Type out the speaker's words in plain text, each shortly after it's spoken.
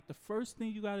the first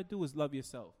thing you got to do is love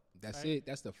yourself. That's right? it.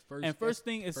 That's the first. And first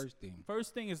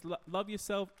thing is love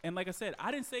yourself. And like I said, I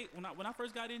didn't say when I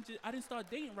first got into, I didn't start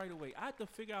dating right away. I had to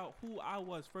figure out who I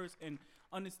was first and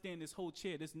understand this whole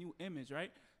this new image,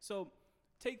 right? So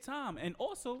take time, and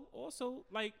also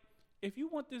like if you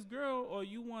want this girl or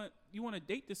you want to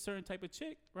date this certain type of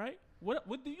chick, right?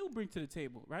 What do you bring to the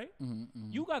table, right?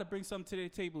 You got to bring something to the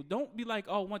table. Don't be like,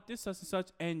 oh, I want this such and such,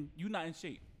 and you're not in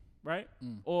shape, right?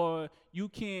 Or you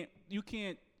can't.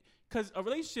 Because a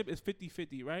relationship is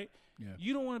 50-50, right? Yeah.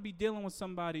 You don't want to be dealing with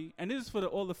somebody, and this is for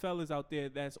all the fellas out there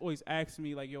that's always asking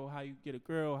me, like, yo, how you get a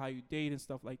girl, how you date, and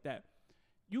stuff like that.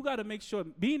 You got to make sure,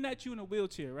 being that you in a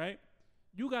wheelchair, right?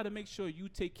 You got to make sure you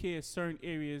take care of certain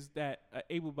areas that an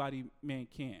able-bodied man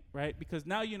can't, right? Because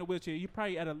now you're in a wheelchair, you're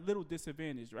probably at a little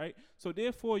disadvantage, right? So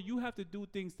therefore, you have to do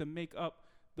things to make up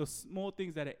the small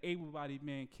things that an able-bodied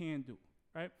man can do.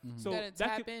 Right, so that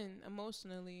tap in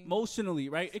emotionally,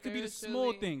 right? It could be the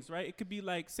small things, right? It could be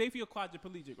like, say if you're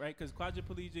quadriplegic, right? Because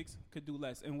quadriplegics could do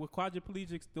less, and with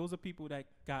quadriplegics, those are people that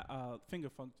got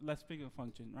less finger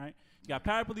function, right? You got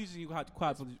paraplegics, and you got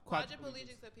quadriplegics.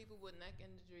 Quadriplegics are people with neck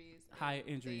injuries, higher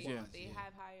injuries. They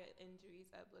have higher injuries.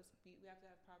 We have to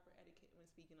have proper etiquette when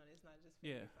speaking on it. It's not just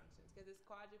finger functions, because it's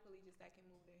quadriplegics that can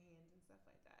move their hands and stuff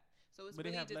like that. So it's but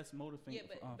really they have less motor fingers.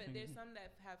 Yeah, but there's some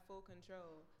that have full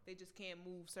control. They just can't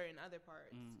move certain other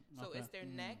parts. So it's their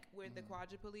neck with the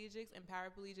quadriplegics, and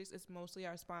paraplegics is mostly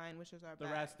our spine, which is our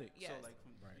thoracic. Yes. So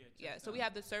like So we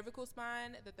have the cervical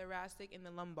spine, the thoracic, and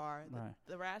the lumbar.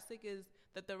 The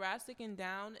thoracic and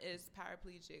down is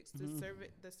paraplegics.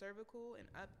 The cervical and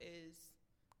up is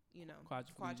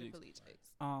quadriplegics.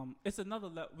 It's another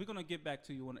level. We're gonna get back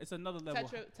to you on. It's another level.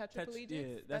 Tetraplegics.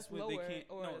 Yeah, that's what lower, they can't.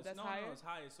 Or that's higher. No, it's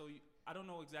higher. So I don't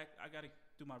know exactly. I gotta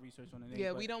do my research on it.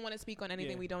 Yeah, we don't want to speak on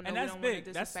anything we don't know. And that's we don't big. want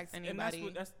to disrespect anybody.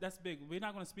 And that's big. We're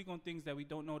not gonna speak on things that we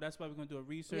don't know. That's why we're gonna do a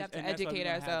research. We have to educate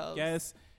ourselves. Yes,